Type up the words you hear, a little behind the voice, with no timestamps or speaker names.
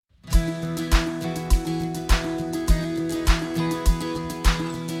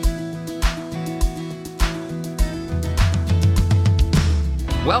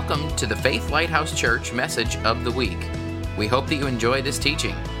Welcome to the Faith Lighthouse Church Message of the Week. We hope that you enjoy this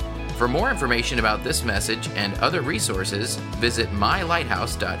teaching. For more information about this message and other resources, visit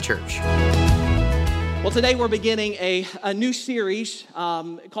mylighthouse.church. Well, today we're beginning a new series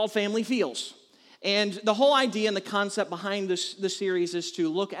called Family Feels. And the whole idea and the concept behind this series is to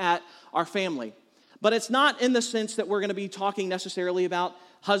look at our family. But it's not in the sense that we're going to be talking necessarily about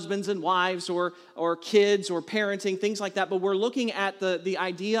husbands and wives or kids or parenting, things like that. But we're looking at the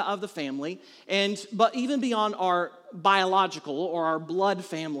idea of the family. But even beyond our biological or our blood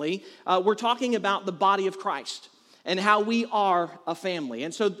family, we're talking about the body of Christ and how we are a family.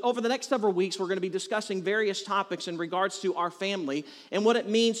 And so over the next several weeks, we're going to be discussing various topics in regards to our family and what it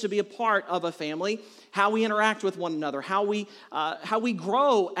means to be a part of a family, how we interact with one another, how we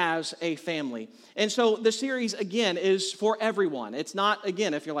grow as a family. And so the series, again, is for everyone. It's not,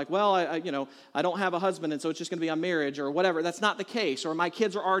 again, if you're like, well, I don't have a husband, and so it's just going to be on marriage or whatever. That's not the case. Or my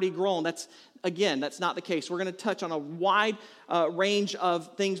kids are already grown. That's not the case. We're going to touch on a wide range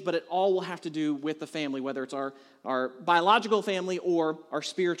of things, but it all will have to do with the family, whether it's our biological family or our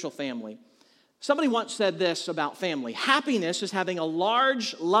spiritual family. Somebody once said this about family: happiness is having a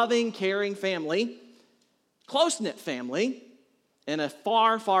large, loving, caring family, close-knit family, in a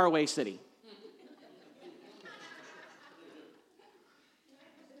far, far away city.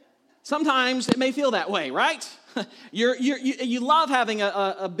 Sometimes it may feel that way, right? You love having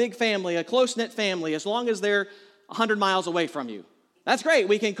a big family, a close-knit family, as long as they're 100 miles away from you. That's great.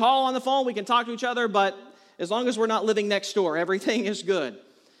 We can call on the phone, we can talk to each other, but as long as we're not living next door, everything is good.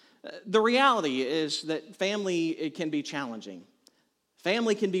 The reality is that family, it can be challenging.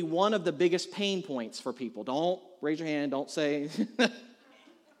 Family can be one of the biggest pain points for people. Don't raise your hand, don't say.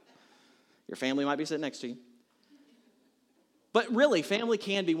 Your family might be sitting next to you. But really, family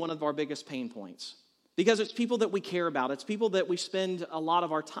can be one of our biggest pain points because it's people that we care about. It's people that we spend a lot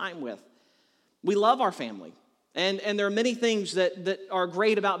of our time with. We love our family. And there are many things that are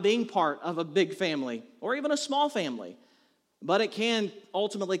great about being part of a big family or even a small family. But it can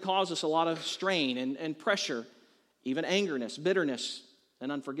ultimately cause us a lot of strain and pressure, even angerness, bitterness, and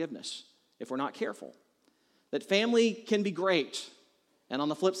unforgiveness if we're not careful. That family can be great. And on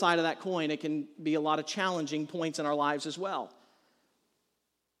the flip side of that coin, it can be a lot of challenging points in our lives as well.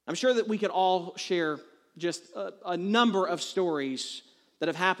 I'm sure that we could all share just a number of stories that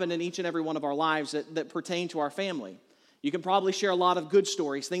have happened in each and every one of our lives that pertain to our family. You can probably share a lot of good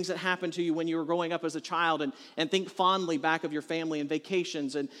stories, things that happened to you when you were growing up as a child and think fondly back of your family and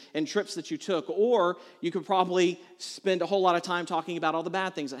vacations and trips that you took. Or you could probably spend a whole lot of time talking about all the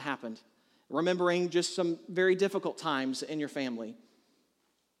bad things that happened, remembering just some very difficult times in your family.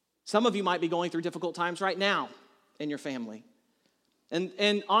 Some of you might be going through difficult times right now in your family.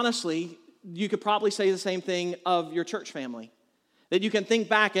 And honestly, you could probably say the same thing of your church family. That you can think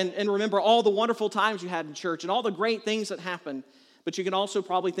back and remember all the wonderful times you had in church and all the great things that happened. But you can also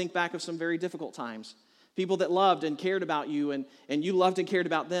probably think back of some very difficult times. People that loved and cared about you and you loved and cared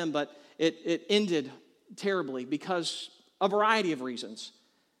about them, but it ended terribly because of a variety of reasons.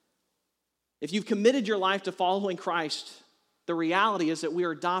 If you've committed your life to following Christ, the reality is that we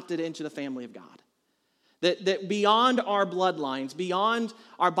are adopted into the family of God. That beyond our bloodlines, beyond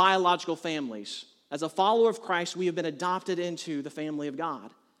our biological families, as a follower of Christ, we have been adopted into the family of God.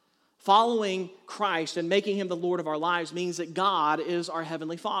 Following Christ and making Him the Lord of our lives means that God is our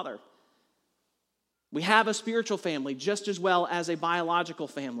Heavenly Father. We have a spiritual family just as well as a biological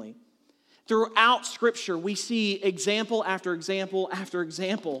family. Throughout Scripture, we see example after example after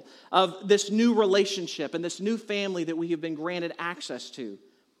example of this new relationship and this new family that we have been granted access to.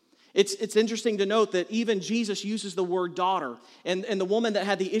 It's interesting to note that even Jesus uses the word daughter. And the woman that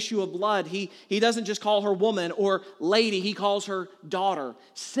had the issue of blood, he doesn't just call her woman or lady, he calls her daughter,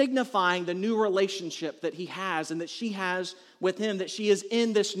 signifying the new relationship that he has and that she has with him, that she is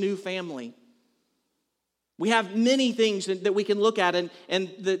in this new family. We have many things that we can look at and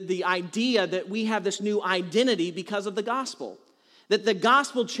the idea that we have this new identity because of the gospel. That the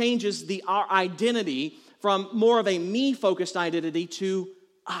gospel changes our identity from more of a me-focused identity to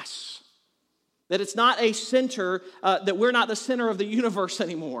us. That it's not a center, that we're not the center of the universe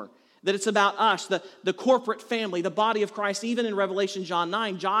anymore. That it's about us, the corporate family, the body of Christ. Even in Revelation John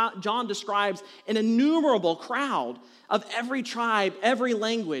 9, John describes an innumerable crowd of every tribe, every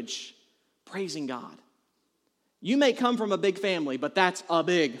language, praising God. You may come from a big family, but that's a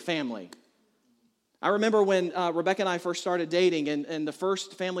big family. I remember when Rebecca and I first started dating, and the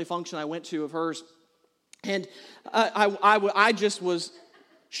first family function I went to of hers, and I just was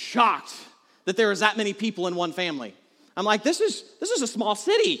shocked that there was that many people in one family. I'm like, this is a small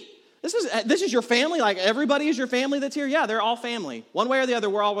city. This is your family? Like, everybody is your family that's here? Yeah, they're all family. One way or the other,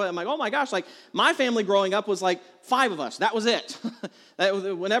 I'm like, oh my gosh, like, my family growing up was like 5 of us. That was it.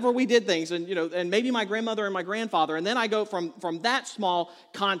 Whenever we did things, and, and maybe my grandmother and my grandfather, and then I go from that small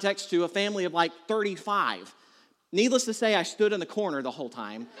context to a family of like 35. Needless to say, I stood in the corner the whole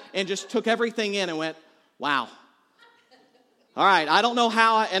time and just took everything in and went, wow. All right, I don't know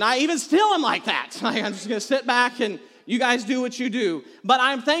how, and I even still am like that. I'm just going to sit back and you guys do what you do. But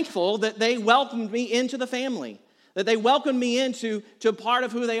I'm thankful that they welcomed me into the family, that they welcomed me into part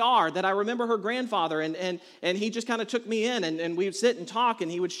of who they are, that I remember her grandfather, and he just kind of took me in, and we would sit and talk,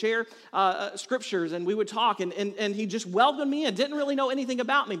 and he would share scriptures, and we would talk, and he just welcomed me in. Didn't really know anything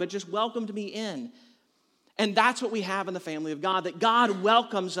about me, but just welcomed me in. And that's what we have in the family of God, that God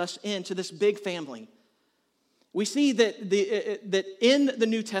welcomes us into this big family. We see that in the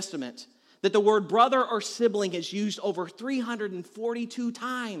New Testament, that the word brother or sibling is used over 342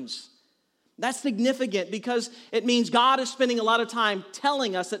 times. That's significant because it means God is spending a lot of time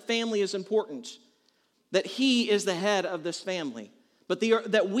telling us that family is important, that He is the head of this family, but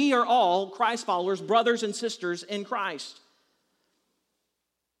that we are all Christ followers, brothers and sisters in Christ.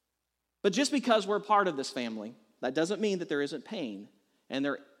 But just because we're part of this family, that doesn't mean that there isn't pain and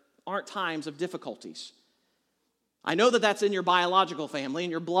there aren't times of difficulties. I know that that's in your biological family,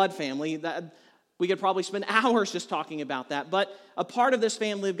 in your blood family. That we could probably spend hours just talking about that. But a part of this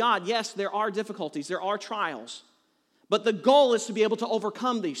family of God, yes, there are difficulties, there are trials. But the goal is to be able to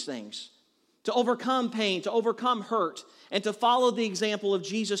overcome these things, to overcome pain, to overcome hurt, and to follow the example of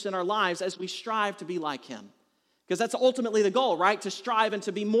Jesus in our lives as we strive to be like Him. Because that's ultimately the goal, right? To strive and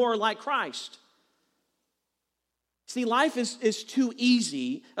to be more like Christ. See, life is too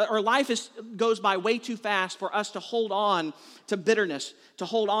easy, or goes by way too fast for us to hold on to bitterness, to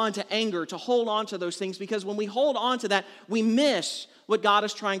hold on to anger, to hold on to those things, because when we hold on to that, we miss what God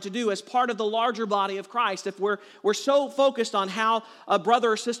is trying to do as part of the larger body of Christ. If we're so focused on how a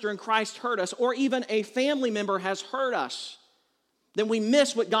brother or sister in Christ hurt us, or even a family member has hurt us, then we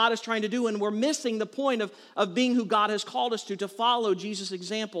miss what God is trying to do, and we're missing the point of being who God has called us to follow Jesus'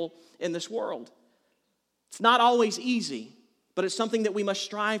 example in this world. It's not always easy, but it's something that we must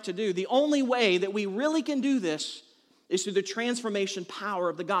strive to do. The only way that we really can do this is through the transformation power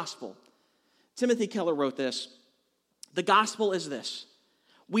of the gospel. Timothy Keller wrote this: the gospel is this: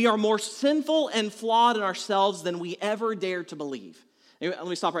 we are more sinful and flawed in ourselves than we ever dared to believe. Let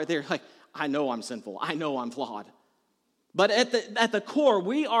me stop right there. Like, I know I'm sinful. I know I'm flawed. But at the core,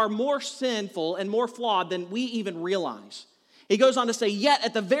 we are more sinful and more flawed than we even realize. He goes on to say, yet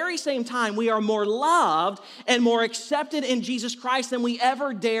at the very same time, we are more loved and more accepted in Jesus Christ than we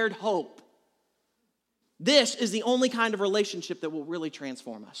ever dared hope. This is the only kind of relationship that will really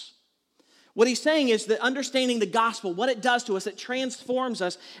transform us. What he's saying is that understanding the gospel, what it does to us, it transforms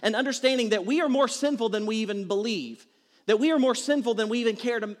us, and understanding that we are more sinful than we even believe, that we are more sinful than we even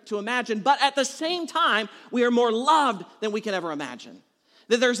care to imagine, but at the same time, we are more loved than we can ever imagine.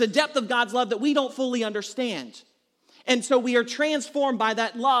 That there's a depth of God's love that we don't fully understand. And so we are transformed by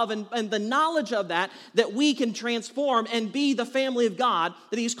that love and the knowledge of that we can transform and be the family of God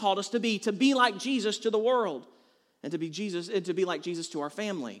that He's called us to be like Jesus to the world, and to be like Jesus to our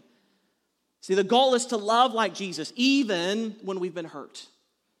family. See, the goal is to love like Jesus, even when we've been hurt.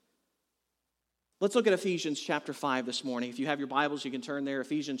 Let's look at Ephesians chapter 5 this morning. If you have your Bibles, you can turn there,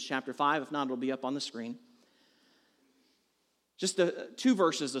 Ephesians chapter 5. If not, it'll be up on the screen. Just 2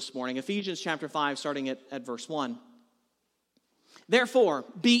 verses this morning, Ephesians chapter 5, starting at verse 1. Therefore,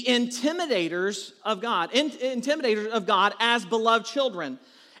 be intimidators of God as beloved children,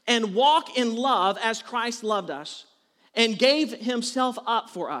 and walk in love as Christ loved us and gave Himself up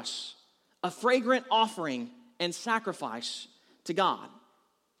for us, a fragrant offering and sacrifice to God.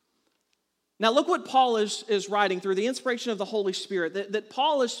 Now look what Paul is writing through the inspiration of the Holy Spirit, that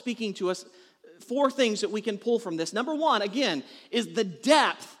Paul is speaking to us 4 things that we can pull from this. Number 1, again, is the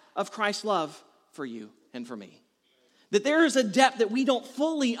depth of Christ's love for you and for me. That there is a depth that we don't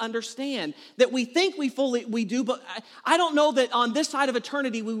fully understand, that we think we do, but I don't know that on this side of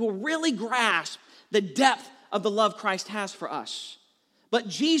eternity we will really grasp the depth of the love Christ has for us. But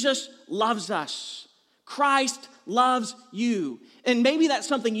Jesus loves us. Christ loves you. And maybe that's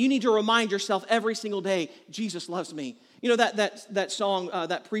something you need to remind yourself every single day. Jesus loves me. You know that song,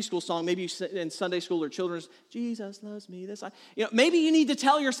 that preschool song, maybe in Sunday school or children's, Jesus loves me. Maybe you need to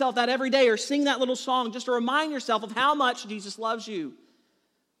tell yourself that every day, or sing that little song just to remind yourself of how much Jesus loves you.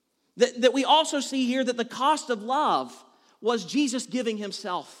 That we also see here that the cost of love was Jesus giving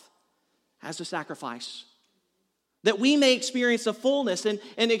Himself as a sacrifice. that we may experience the fullness and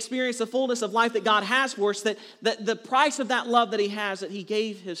experience the fullness of life that God has for us, that the price of that love that he has, that he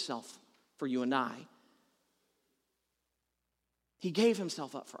gave himself for you and I. He gave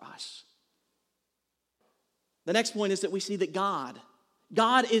himself up for us. The next point is that we see that God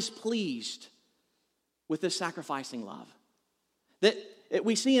is pleased with this sacrificing love. That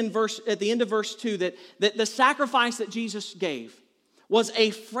we see at the end of verse 2 that the sacrifice that Jesus gave was a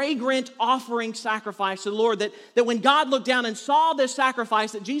fragrant offering sacrifice to the Lord, that when God looked down and saw this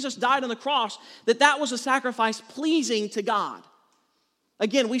sacrifice, that Jesus died on the cross, that was a sacrifice pleasing to God.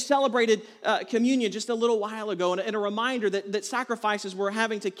 Again, we celebrated communion just a little while ago, and a reminder that sacrifices were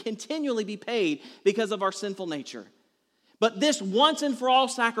having to continually be paid because of our sinful nature. But this once and for all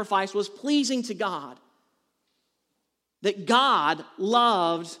sacrifice was pleasing to God, that God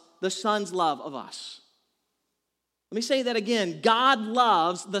loved the Son's love of us. Let me say that again. God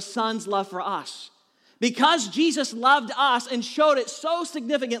loves the Son's love for us. Because Jesus loved us and showed it so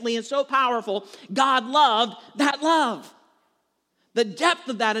significantly and so powerful, God loved that love. The depth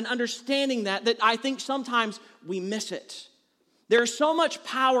of that and understanding that I think sometimes we miss it. There's so much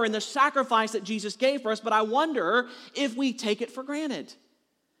power in the sacrifice that Jesus gave for us, but I wonder if we take it for granted.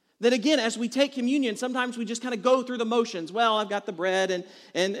 That again, as we take communion, sometimes we just kind of go through the motions. Well, I've got the bread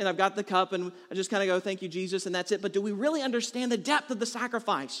and I've got the cup, and I just kind of go, thank you, Jesus, and that's it. But do we really understand the depth of the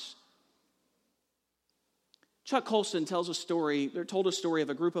sacrifice? Chuck Colson told a story of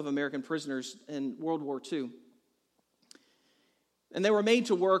a group of American prisoners in World War II. And they were made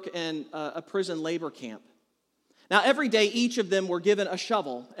to work in a prison labor camp. Now, every day, each of them were given a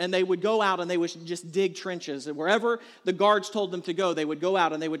shovel, and they would go out and they would just dig trenches. And wherever the guards told them to go, they would go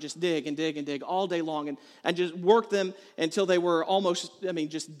out and they would just dig and dig and dig all day long and just work them until they were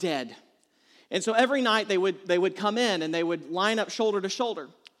just dead. And so every night they would come in and they would line up shoulder to shoulder.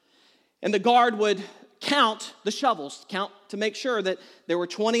 And the guard would count the shovels, count to make sure that there were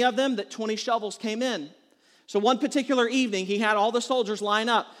 20 of them, that 20 shovels came in. So one particular evening, he had all the soldiers line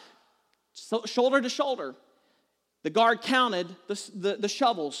up, shoulder to shoulder. The guard counted the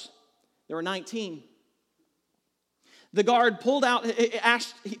shovels. There were 19. The guard pulled out, he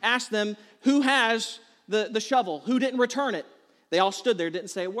asked them, who has the shovel? Who didn't return it? They all stood there,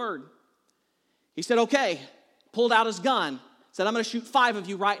 didn't say a word. He said, okay, pulled out his gun, said, I'm going to shoot 5 of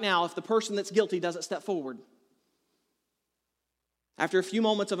you right now if the person that's guilty doesn't step forward. After a few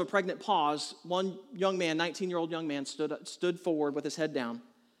moments of a pregnant pause, one young man, 19-year-old young man, stood forward with his head down,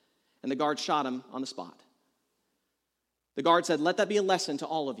 and the guard shot him on the spot. The guard said, let that be a lesson to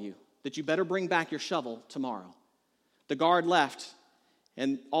all of you, that you better bring back your shovel tomorrow. The guard left,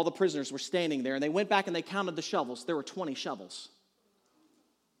 and all the prisoners were standing there, and they went back and they counted the shovels. There were 20 shovels.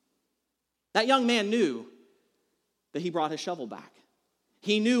 That young man knew that he brought his shovel back.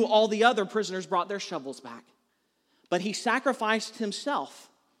 He knew all the other prisoners brought their shovels back. But he sacrificed himself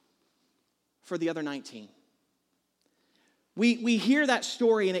for the other 19. We hear that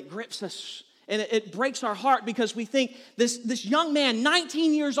story and it grips us and it breaks our heart because we think this young man,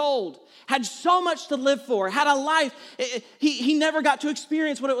 19 years old, had so much to live for, had a life. He never got to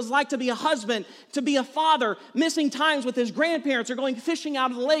experience what it was like to be a husband, to be a father, missing times with his grandparents or going fishing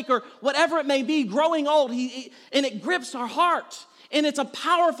out of the lake or whatever it may be, growing old. And it grips our heart. And it's a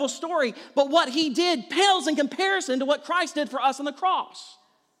powerful story, but what he did pales in comparison to what Christ did for us on the cross.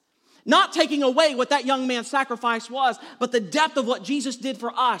 Not taking away what that young man's sacrifice was, but the depth of what Jesus did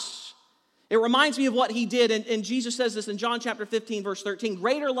for us. It reminds me of what he did, and Jesus says this in John chapter 15, verse 13.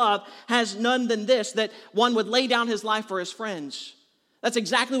 Greater love has none than this, that one would lay down his life for his friends. That's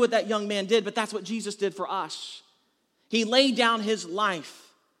exactly what that young man did, but that's what Jesus did for us. He laid down his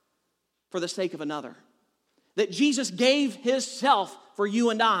life for the sake of another. That Jesus gave himself for you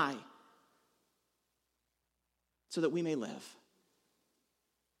and I so that we may live.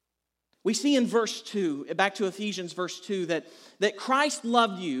 We see in verse 2, back to Ephesians verse 2, that Christ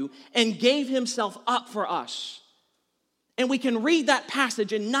loved you and gave himself up for us. And we can read that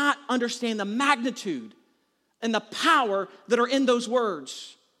passage and not understand the magnitude and the power that are in those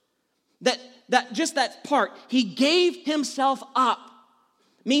words. That just that part, he gave himself up,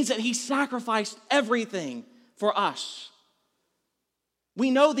 means that he sacrificed everything for us.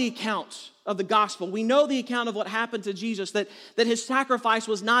 We know the account of the gospel. We know the account of what happened to Jesus, that his sacrifice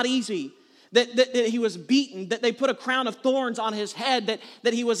was not easy, that he was beaten, that they put a crown of thorns on his head,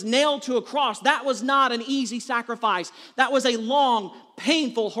 that he was nailed to a cross. That was not an easy sacrifice. That was a long,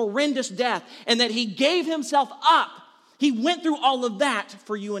 painful, horrendous death, and that he gave himself up. He went through all of that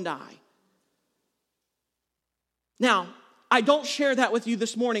for you and I. Now, I don't share that with you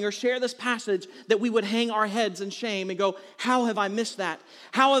this morning or share this passage that we would hang our heads in shame and go, how have I missed that?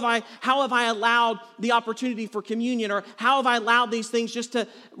 How have I allowed the opportunity for communion? Or how have I allowed these things just to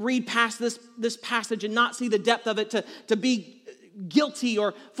read past this passage and not see the depth of it, to be guilty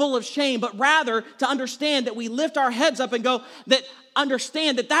or full of shame, but rather to understand that we lift our heads up and go, that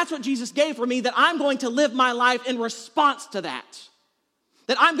understand that that's what Jesus gave for me, that I'm going to live my life in response to that.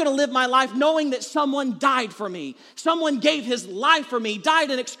 That I'm going to live my life knowing that someone died for me. Someone gave his life for me, died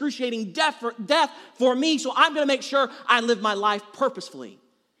an excruciating death for me. So I'm going to make sure I live my life purposefully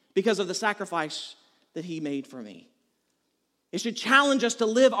because of the sacrifice that he made for me. It should challenge us to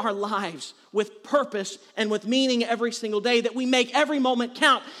live our lives with purpose and with meaning every single day, that we make every moment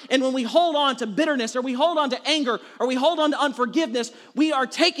count. And when we hold on to bitterness or we hold on to anger or we hold on to unforgiveness, we are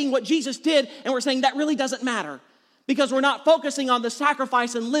taking what Jesus did and we're saying that really doesn't matter. Because we're not focusing on the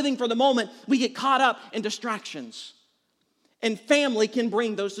sacrifice and living for the moment, we get caught up in distractions. And family can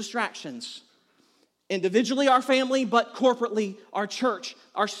bring those distractions. Individually, our family, but corporately, our church,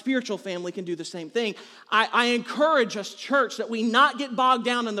 our spiritual family can do the same thing. I encourage us, church, that we not get bogged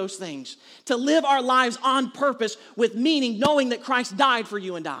down in those things, to live our lives on purpose with meaning, knowing that Christ died for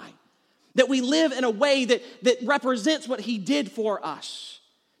you and I. That we live in a way that represents what he did for us,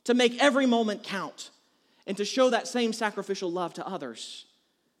 to make every moment count. And to show that same sacrificial love to others.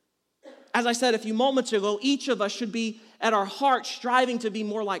 As I said a few moments ago, each of us should be at our heart striving to be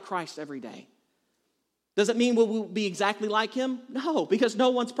more like Christ every day. Does it mean we'll be exactly like him? No, because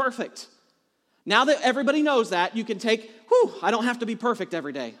no one's perfect. Now that everybody knows that, you can take, I don't have to be perfect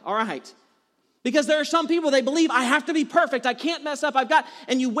every day. All right. Because there are some people, they believe, I have to be perfect. I can't mess up.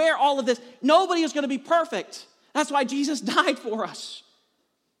 And you wear all of this. Nobody is going to be perfect. That's why Jesus died for us.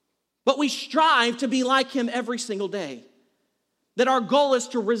 But we strive to be like him every single day. That our goal is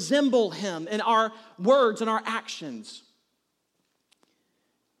to resemble him in our words and our actions.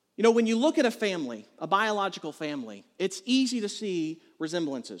 You know, when you look at a family, a biological family, it's easy to see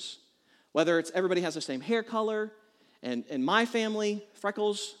resemblances. Whether it's everybody has the same hair color, and in my family,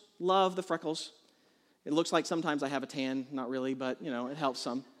 freckles, love the freckles. It looks like sometimes I have a tan, not really, but it helps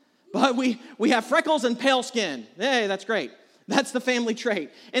some. But we have freckles and pale skin. Hey, that's great. That's the family trait.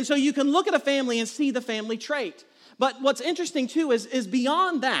 And so you can look at a family and see the family trait. But what's interesting too is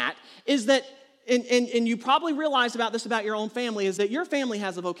beyond that is that, and you probably realize about this about your own family, is that your family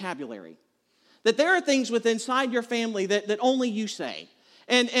has a vocabulary. That there are things inside your family that only you say.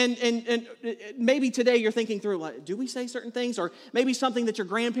 And maybe today you're thinking through, do we say certain things? Or maybe something that your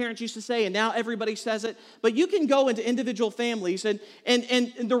grandparents used to say and now everybody says it. But you can go into individual families and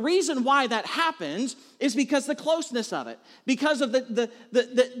the reason why that happens is because the closeness of it. Because of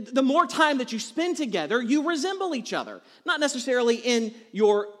the more time that you spend together, you resemble each other. Not necessarily in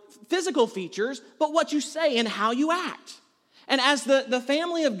your physical features, but what you say and how you act. And as the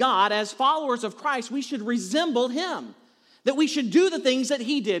family of God, as followers of Christ, we should resemble him. That we should do the things that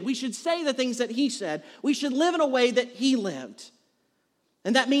he did. We should say the things that he said. We should live in a way that he lived.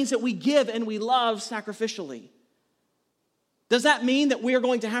 And that means that we give and we love sacrificially. Does that mean that we are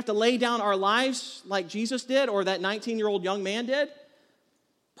going to have to lay down our lives like Jesus did or that 19-year-old young man did?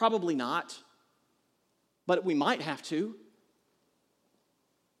 Probably not. But we might have to.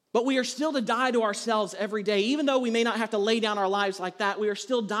 But we are still to die to ourselves every day. Even though we may not have to lay down our lives like that, we are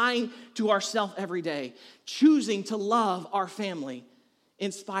still dying to ourselves every day, choosing to love our family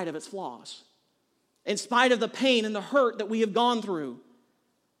in spite of its flaws, in spite of the pain and the hurt that we have gone through.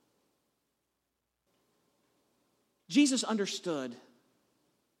 Jesus understood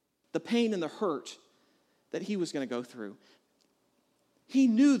the pain and the hurt that he was going to go through. He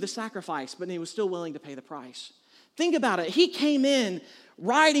knew the sacrifice, but he was still willing to pay the price. Think about it. He came in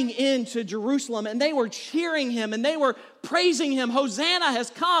riding into Jerusalem and they were cheering him and they were praising him. Hosanna has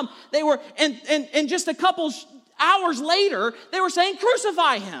come. They were, and just a couple hours later, they were saying,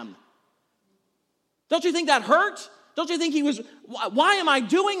 crucify him. Don't you think that hurt? Don't you think he was, why am I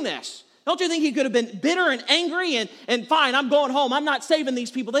doing this? Don't you think he could have been bitter and angry and fine, I'm going home. I'm not saving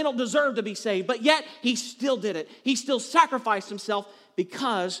these people. They don't deserve to be saved. But yet, he still did it. He still sacrificed himself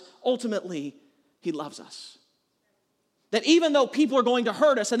because ultimately, he loves us. That even though people are going to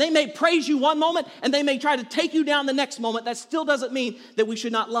hurt us, and they may praise you one moment, and they may try to take you down the next moment, that still doesn't mean that we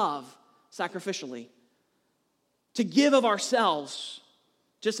should not love sacrificially. To give of ourselves,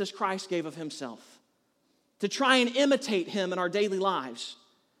 just as Christ gave of himself. To try and imitate him in our daily lives.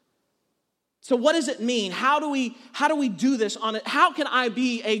 So what does it mean? How do we do this on it? How can I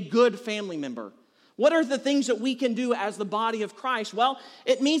be a good family member? What are the things that we can do as the body of Christ? Well,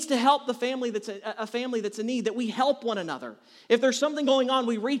 it means to help the family that's a family that's in need, that we help one another. If there's something going on,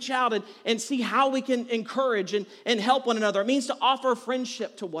 we reach out and see how we can encourage and help one another. It means to offer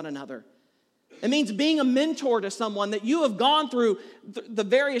friendship to one another. It means being a mentor to someone that you have gone through the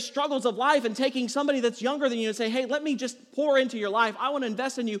various struggles of life and taking somebody that's younger than you and say, hey, let me just pour into your life. I want to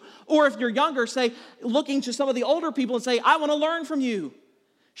invest in you. Or if you're younger, say, looking to some of the older people and say, I want to learn from you.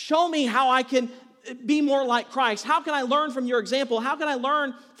 Show me how I can be more like Christ. How can I learn from your example? How can I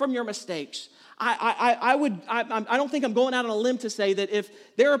learn from your mistakes? I don't think I'm going out on a limb to say that if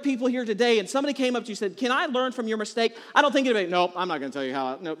there are people here today and somebody came up to you and said, can I learn from your mistake? I don't think anybody, nope, I'm not going to tell you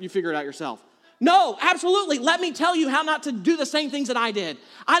how. No, you figure it out yourself. No, absolutely. Let me tell you how not to do the same things that I did.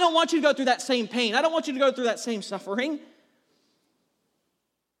 I don't want you to go through that same pain. I don't want you to go through that same suffering.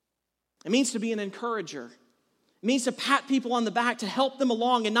 It means to be an encourager. It means to pat people on the back, to help them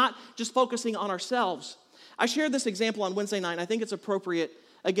along and not just focusing on ourselves. I shared this example on Wednesday night, and I think it's appropriate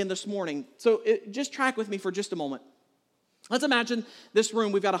again this morning. So just track with me for just a moment. Let's imagine this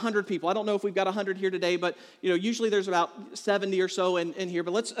room, we've got 100 people. I don't know if we've got 100 here today, but usually there's about 70 or so in here.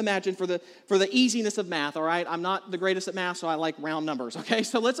 But let's imagine for the easiness of math, all right? I'm not the greatest at math, so I like round numbers, okay?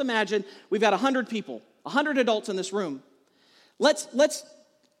 So let's imagine we've got 100 people, 100 adults in this room. Let's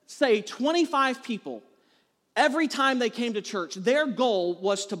say 25 people, every time they came to church, their goal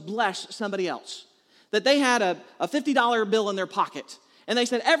was to bless somebody else. That they had a $50 bill in their pocket. And they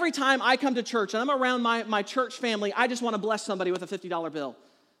said, every time I come to church and I'm around my church family, I just want to bless somebody with a $50 bill.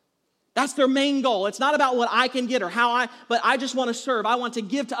 That's their main goal. It's not about what I can get or but I just want to serve. I want to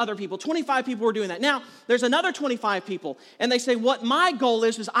give to other people. 25 people were doing that. Now, there's another 25 people, and they say, what my goal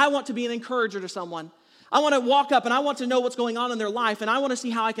is I want to be an encourager to someone. I want to walk up and I want to know what's going on in their life, and I want to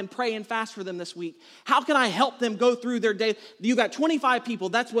see how I can pray and fast for them this week. How can I help them go through their day? You've got 25 people.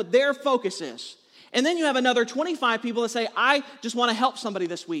 That's what their focus is. And then you have another 25 people that say, I just want to help somebody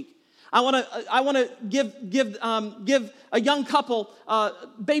this week. I want to give a young couple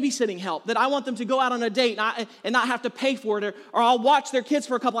babysitting help, that I want them to go out on a date and not have to pay for it, or I'll watch their kids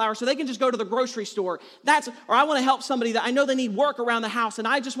for a couple hours so they can just go to the grocery store. Or I want to help somebody that I know they need work around the house, and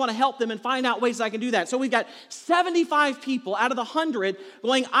I just want to help them and find out ways that I can do that. So we've got 75 people out of the 100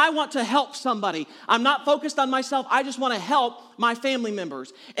 going, I want to help somebody. I'm not focused on myself. I just want to help my family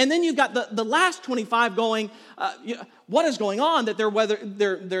members. And then you've got the last 25 going, what is going on? That whether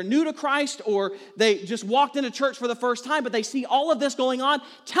they're new to Christ or they just walked into church for the first time, but they see all of this going on.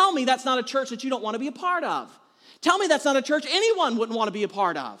 Tell me that's not a church that you don't want to be a part of. Tell me that's not a church anyone wouldn't want to be a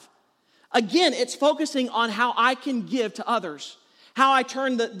part of. Again, it's focusing on how I can give to others, how I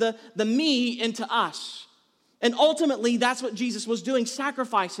turn the me into us. And ultimately, that's what Jesus was doing,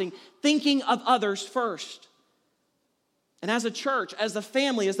 sacrificing, thinking of others first. And as a church, as the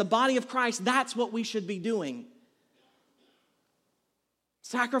family, as the body of Christ, that's what we should be doing.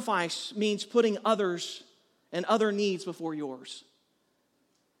 Sacrifice means putting others and other needs before yours.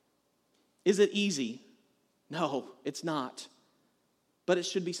 Is it easy? No, it's not. But it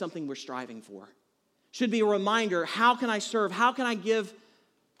should be something we're striving for. Should be a reminder, how can I serve? How can I give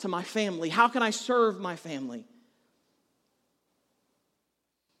to my family? How can I serve my family?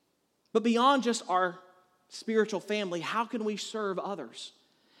 But beyond just our spiritual family, how can we serve others?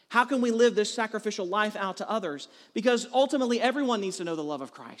 How can we live this sacrificial life out to others? Because ultimately, everyone needs to know the love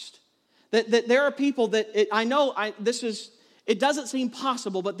of Christ. That there are people that, it doesn't seem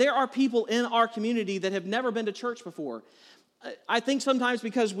possible, but there are people in our community that have never been to church before. I think sometimes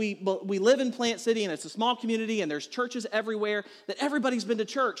because we live in Plant City and it's a small community and there's churches everywhere, that everybody's been to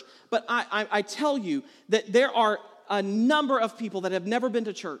church. But I tell you that there are a number of people that have never been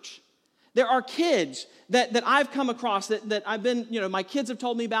to church. There are kids that I've come across that I've been, my kids have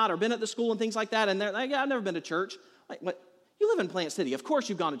told me about or been at the school and things like that, and they're like, yeah, I've never been to church. Like, what? You live in Plant City. Of course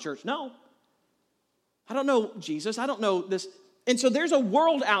you've gone to church. No. I don't know Jesus. I don't know this. And so there's a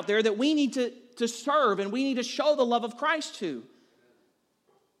world out there that we need to serve and we need to show the love of Christ to.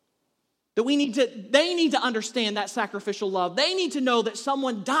 That they need to understand that sacrificial love. They need to know that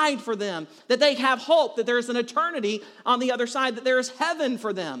someone died for them, that they have hope, that there is an eternity on the other side, that there is heaven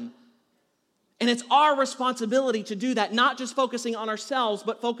for them. And it's our responsibility to do that, not just focusing on ourselves,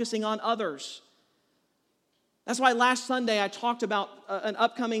 but focusing on others. That's why last Sunday I talked about an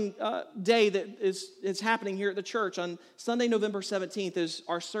upcoming day that is happening here at the church. On Sunday, November 17th is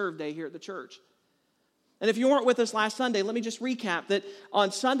our Serve Day here at the church. And if you weren't with us last Sunday, let me just recap that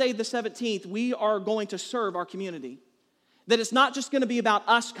on Sunday the 17th, we are going to serve our community. That it's not just going to be about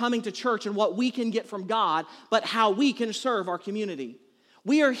us coming to church and what we can get from God, but how we can serve our community.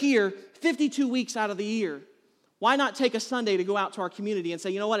 We are here 52 weeks out of the year. Why not take a Sunday to go out to our community and say,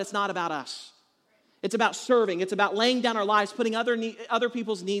 you know what, it's not about us. It's about serving. It's about laying down our lives, putting other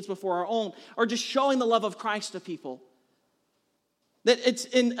people's needs before our own, or just showing the love of Christ to people. That it's,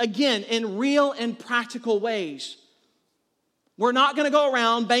 in real and practical ways. We're not going to go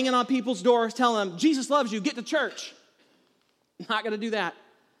around banging on people's doors telling them, Jesus loves you, get to church. Not going to do that.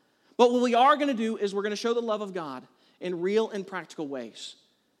 But what we are going to do is we're going to show the love of God in real and practical ways.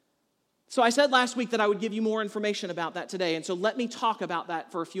 So I said last week that I would give you more information about that today, and so let me talk about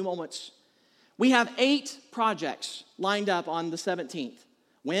that for a few moments. We have 8 projects lined up on the 17th.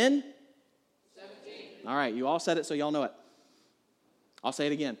 When? 17th. All right, you all said it, so y'all know it. I'll say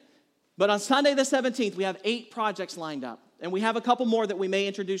it again. But on Sunday the 17th, we have 8 projects lined up. And we have a couple more that we may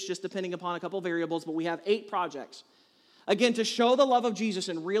introduce just depending upon a couple variables, but we have 8 projects. Again, to show the love of Jesus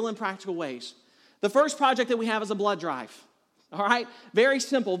in real and practical ways. The first project that we have is a blood drive. All right? Very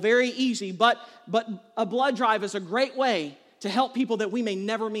simple, very easy, but a blood drive is a great way to help people that we may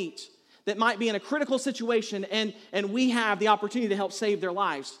never meet, that might be in a critical situation, and we have the opportunity to help save their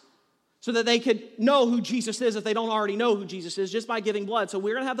lives so that they could know who Jesus is if they don't already know who Jesus is just by giving blood. So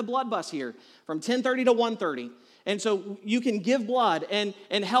we're going to have the blood bus here from 10:30 to 1:30. And so you can give blood and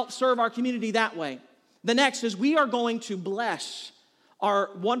help serve our community that way. The next is we are going to bless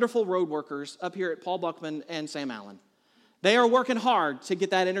our wonderful road workers up here at Paul Buckman and Sam Allen. They are working hard to get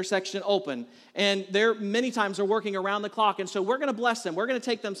that intersection open, and they're many times are working around the clock, and so we're going to bless them. We're going to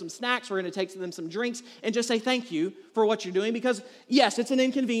take them some snacks, we're going to take them some drinks, and just say thank you for what you're doing, because yes, it's an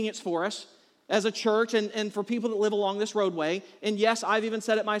inconvenience for us as a church and for people that live along this roadway, and yes, I've even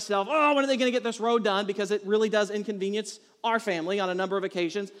said it myself, oh, when are they going to get this road done, because it really does inconvenience our family on a number of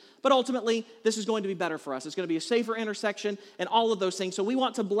occasions, but ultimately, this is going to be better for us. It's going to be a safer intersection and all of those things. So we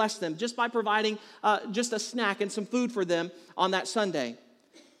want to bless them just by providing just a snack and some food for them on that Sunday.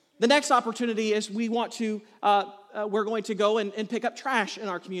 The next opportunity is we're going to go and pick up trash in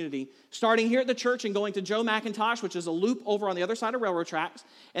our community, starting here at the church and going to Joe McIntosh, which is a loop over on the other side of railroad tracks,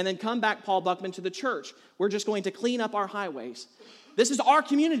 and then come back Paul Buckman to the church. We're just going to clean up our highways. This is our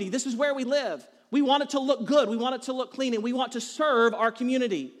community. This is where we live. We want it to look good. We want it to look clean, and we want to serve our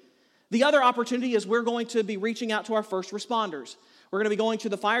community. The other opportunity is we're going to be reaching out to our first responders. We're going to be going to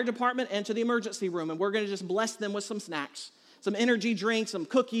the fire department and to the emergency room, and we're going to just bless them with some snacks, some energy drinks, some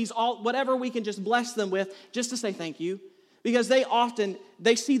cookies, whatever we can just bless them with, just to say thank you. Because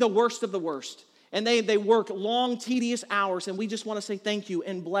they see the worst of the worst, and they work long, tedious hours, and we just want to say thank you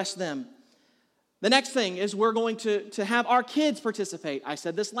and bless them. The next thing is we're going to have our kids participate. I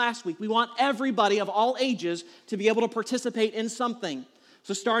said this last week. We want everybody of all ages to be able to participate in something.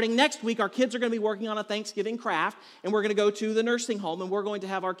 So starting next week, our kids are going to be working on a Thanksgiving craft, and we're going to go to the nursing home, and we're going to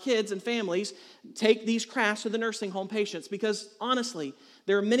have our kids and families take these crafts to the nursing home patients, because honestly,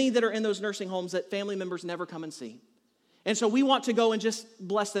 there are many that are in those nursing homes that family members never come and see. And so we want to go and just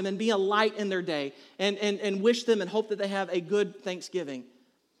bless them and be a light in their day and wish them and hope that they have a good Thanksgiving.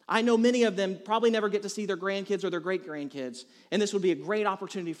 I know many of them probably never get to see their grandkids or their great-grandkids, and this would be a great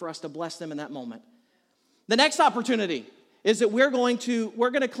opportunity for us to bless them in that moment. The next opportunity is that we're going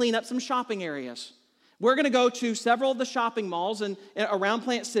to clean up some shopping areas. We're going to go to several of the shopping malls and around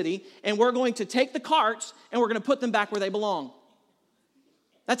Plant City, and we're going to take the carts and we're going to put them back where they belong.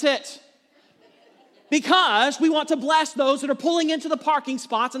 That's it. Because we want to bless those that are pulling into the parking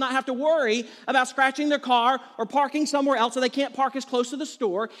spots and not have to worry about scratching their car or parking somewhere else so they can't park as close to the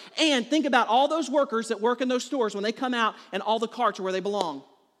store. And think about all those workers that work in those stores when they come out and all the carts are where they belong.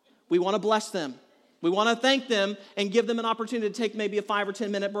 We want to bless them. We want to thank them and give them an opportunity to take maybe a 5 or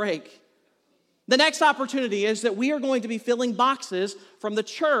 10 minute break. The next opportunity is that we are going to be filling boxes from the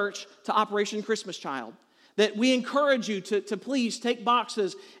church to Operation Christmas Child. That we encourage you to please take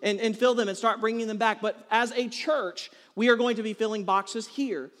boxes and fill them and start bringing them back. But as a church, we are going to be filling boxes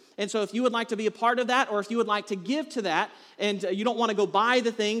here. And so if you would like to be a part of that, or if you would like to give to that, and you don't want to go buy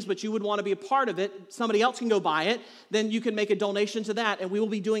the things, but you would want to be a part of it, somebody else can go buy it, then you can make a donation to that. And we will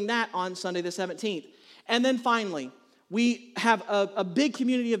be doing that on Sunday the 17th. And then finally, we have a big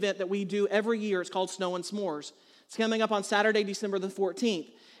community event that we do every year. It's called Snow and S'mores. It's coming up on Saturday, December the 14th.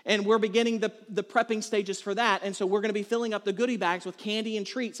 And we're beginning the prepping stages for that. And so we're going to be filling up the goodie bags with candy and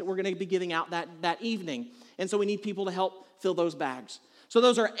treats that we're going to be giving out that evening. And so we need people to help fill those bags. So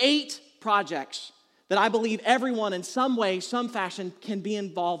those are 8 projects that I believe everyone in some way, some fashion can be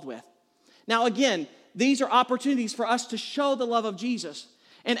involved with. Now again, these are opportunities for us to show the love of Jesus.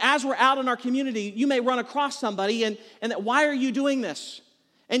 And as we're out in our community, you may run across somebody and that, why are you doing this?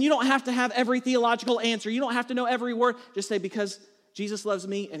 And you don't have to have every theological answer. You don't have to know every word. Just say, because Jesus loves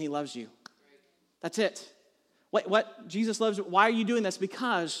me and he loves you. That's it. What? Jesus loves you. Why are you doing this?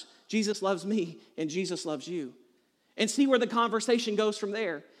 Because Jesus loves me and Jesus loves you. And see where the conversation goes from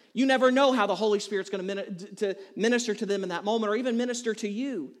there. You never know how the Holy Spirit's going to minister to them in that moment or even minister to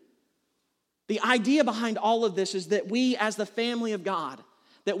you. The idea behind all of this is that we, as the family of God,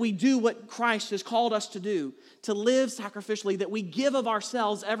 that we do what Christ has called us to do, to live sacrificially, that we give of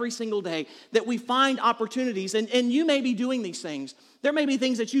ourselves every single day, that we find opportunities. And you may be doing these things. There may be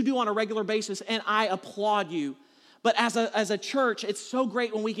things that you do on a regular basis, and I applaud you. But as a church, it's so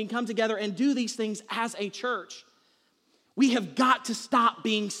great when we can come together and do these things as a church. We have got to stop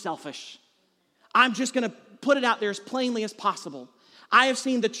being selfish. I'm just going to put it out there as plainly as possible. I have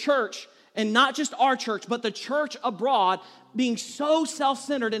seen the church, and not just our church, but the church abroad, being so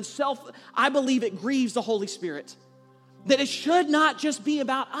self-centered and I believe it grieves the Holy Spirit. That it should not just be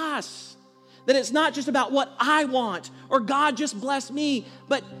about us. That it's not just about what I want or God just bless me,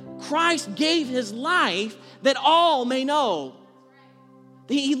 but Christ gave his life that all may know.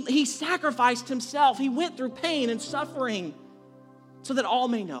 He sacrificed himself. He went through pain and suffering so that all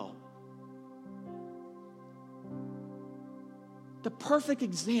may know. The perfect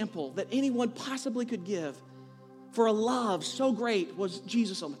example that anyone possibly could give for a love so great was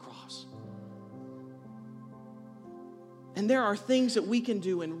Jesus on the cross. And there are things that we can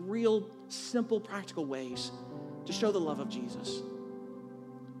do in real, simple, practical ways to show the love of Jesus.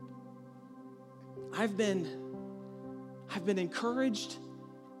 I've been encouraged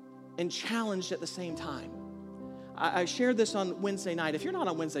and challenged at the same time. I shared this on Wednesday night. If you're not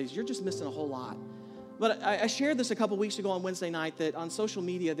on Wednesdays, you're just missing a whole lot. But I shared this a couple weeks ago on Wednesday night that on social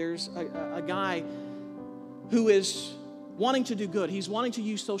media there's a guy who is wanting to do good. He's wanting to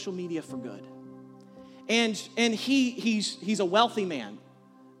use social media for good. And he's a wealthy man,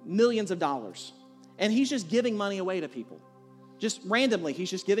 millions of dollars. And he's just giving money away to people. Just randomly,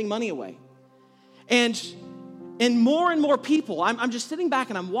 he's just giving money away. And more and more people, I'm just sitting back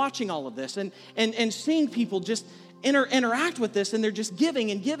and I'm watching all of this and seeing people just interact with this, and they're just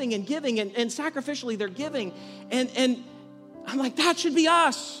giving and giving and giving and sacrificially they're giving. And I'm like, that should be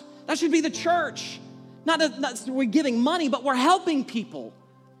us. That should be the church. Not that we're giving money, but we're helping people.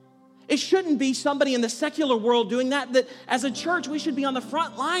 It shouldn't be somebody in the secular world doing that as a church, we should be on the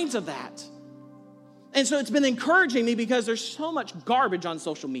front lines of that. And so it's been encouraging me because there's so much garbage on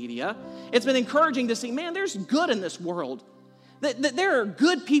social media. It's been encouraging to see, man, there's good in this world. That there are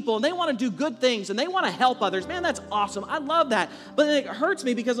good people and they want to do good things and they want to help others. Man, that's awesome. I love that. But it hurts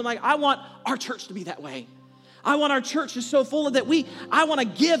me because I'm like, I want our church to be that way. I want our church just so full of that I want to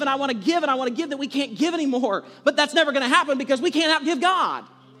give and I want to give and I want to give that we can't give anymore. But that's never going to happen because we can't outgive God.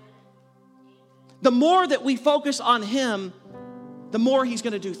 The more that we focus on him, the more he's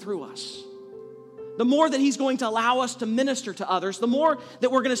going to do through us. The more that he's going to allow us to minister to others, the more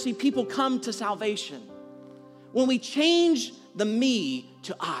that we're going to see people come to salvation. When we change the me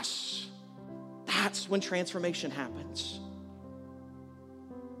to us, that's when transformation happens.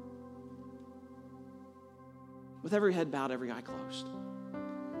 With every head bowed, every eye closed.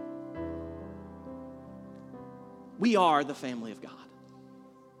 We are the family of God.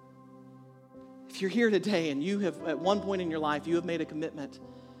 If you're here today and you have, at one point in your life, you have made a commitment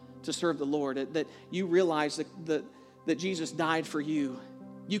to serve the Lord, that you realize that Jesus died for you,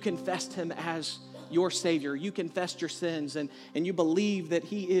 you confessed him as your Savior, you confessed your sins, and you believe that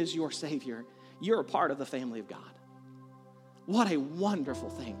he is your Savior, you're a part of the family of God. What a wonderful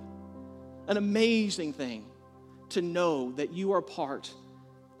thing, an amazing thing to know that you are part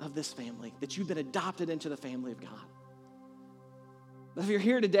of this family, that you've been adopted into the family of God. But if you're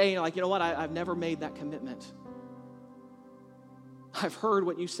here today and you're like, you know what, I've never made that commitment. I've heard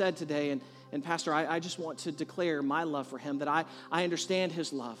what you said today, and Pastor, I just want to declare my love for him, that I understand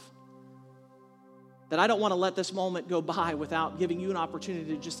his love. That I don't want to let this moment go by without giving you an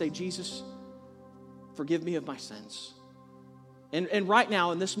opportunity to just say, Jesus, forgive me of my sins. And right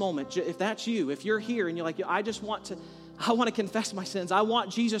now in this moment, if that's you, if you're here and you're like, I want to confess my sins. I want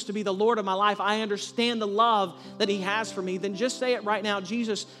Jesus to be the Lord of my life. I understand the love that he has for me. Then just say it right now.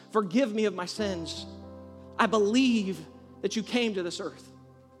 Jesus, forgive me of my sins. I believe that you came to this earth.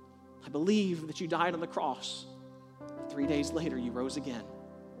 I believe that you died on the cross. 3 days later, you rose again.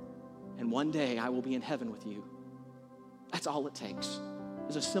 And one day I will be in heaven with you. That's all it takes.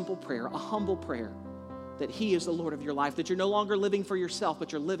 It's a simple prayer, a humble prayer, that he is the Lord of your life, that you're no longer living for yourself,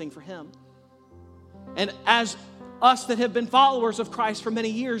 but you're living for him. And as us that have been followers of Christ for many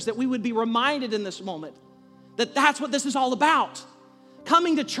years, that we would be reminded in this moment that that's what this is all about.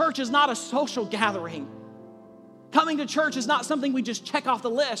 Coming to church is not a social gathering. Coming to church is not something we just check off the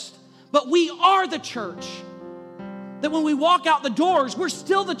list, but we are the church. That when we walk out the doors, we're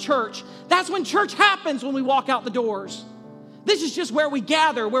still the church. That's when church happens, when we walk out the doors. This is just where we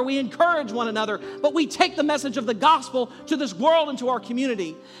gather, where we encourage one another, but we take the message of the gospel to this world and to our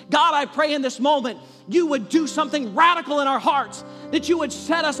community. God, I pray in this moment, you would do something radical in our hearts, that you would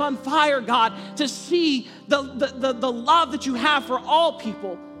set us on fire, God, to see the love that you have for all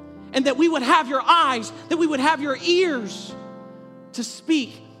people, and that we would have your eyes, that we would have your ears to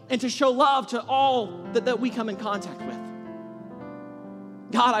speak and to show love to all that we come in contact with.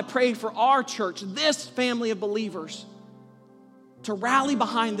 God, I pray for our church, this family of believers, to rally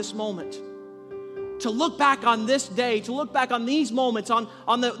behind this moment, to look back on this day, to look back on these moments,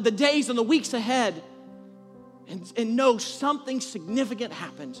 on the days and the weeks ahead, and know something significant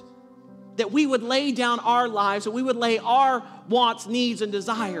happened, that we would lay down our lives, that we would lay our wants, needs, and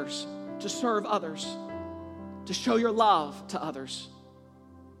desires to serve others, to show your love to others.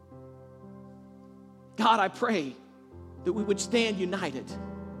 God, I pray that we would stand united,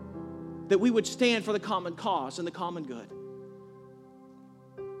 that we would stand for the common cause and the common good,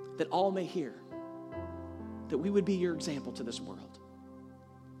 that all may hear, that we would be your example to this world.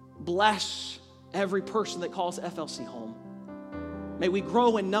 Bless every person that calls FLC home. May we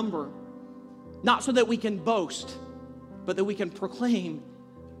grow in number, not so that we can boast, but that we can proclaim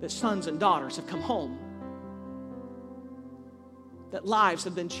that sons and daughters have come home, that lives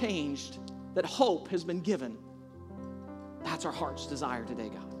have been changed, that hope has been given. That's our heart's desire today,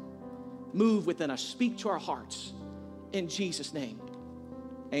 God. Move within us. Speak to our hearts. In Jesus' name,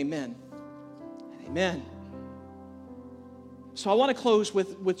 amen. Amen. So I want to close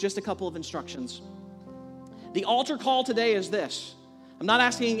with just a couple of instructions. The altar call today is this. I'm not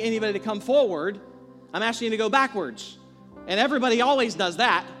asking anybody to come forward. I'm asking you to go backwards. And everybody always does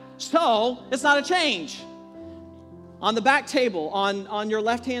that. So it's not a change. On the back table, on your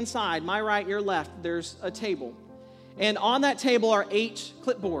left-hand side, my right, your left, there's a table. And on that table are 8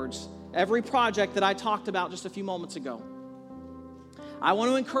 clipboards, every project that I talked about just a few moments ago. I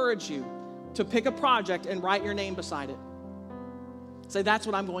want to encourage you to pick a project and write your name beside it. Say, that's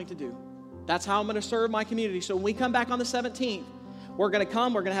what I'm going to do. That's how I'm going to serve my community. So when we come back on the 17th, we're going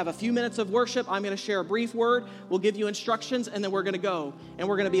to have a few minutes of worship. I'm going to share a brief word. We'll give you instructions, and then we're going to go. And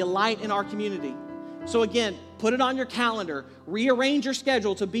we're going to be a light in our community. So again, put it on your calendar. Rearrange your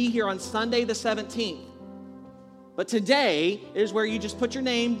schedule to be here on Sunday the 17th. But today is where you just put your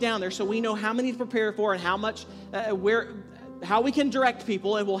name down there so we know how many to prepare for and how much, how we can direct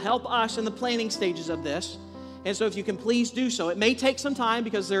people, and will help us in the planning stages of this. And so if you can please do so. It may take some time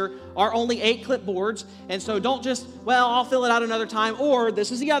because there are only 8 clipboards. And so don't just, well, I'll fill it out another time. Or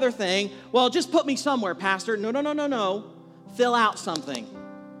this is the other thing. Well, just put me somewhere, Pastor. No. Fill out something.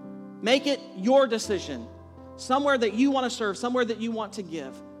 Make it your decision. Somewhere that you want to serve, somewhere that you want to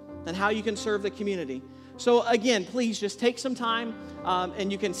give, and how you can serve the community. So again, please just take some time,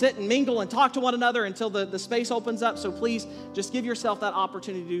 and you can sit and mingle and talk to one another until the space opens up. So please just give yourself that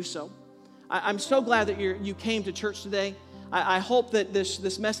opportunity to do so. I'm so glad that you came to church today. I hope that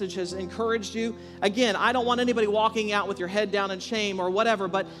this message has encouraged you. Again, I don't want anybody walking out with your head down in shame or whatever,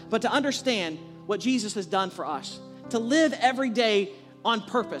 but to understand what Jesus has done for us, to live every day on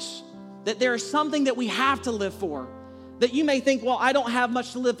purpose, that there is something that we have to live for, that you may think, well, I don't have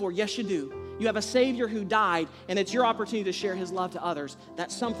much to live for. Yes, you do. You have a Savior who died, and it's your opportunity to share his love to others.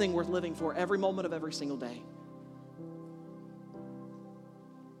 That's something worth living for every moment of every single day.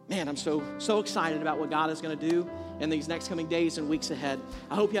 Man, I'm so excited about what God is going to do in these next coming days and weeks ahead.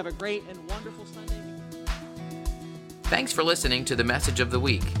 I hope you have a great and wonderful Sunday. Thanks for listening to the Message of the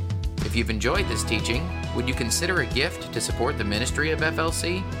Week. If you've enjoyed this teaching, would you consider a gift to support the ministry of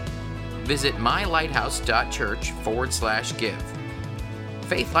FLC? Visit mylighthouse.church/give.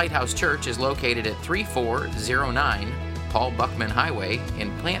 Faith Lighthouse Church is located at 3409 Paul Buckman Highway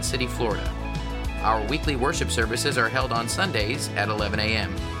in Plant City, Florida. Our weekly worship services are held on Sundays at 11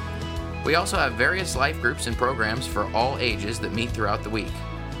 a.m. We also have various life groups and programs for all ages that meet throughout the week.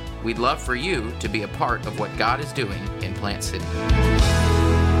 We'd love for you to be a part of what God is doing in Plant City.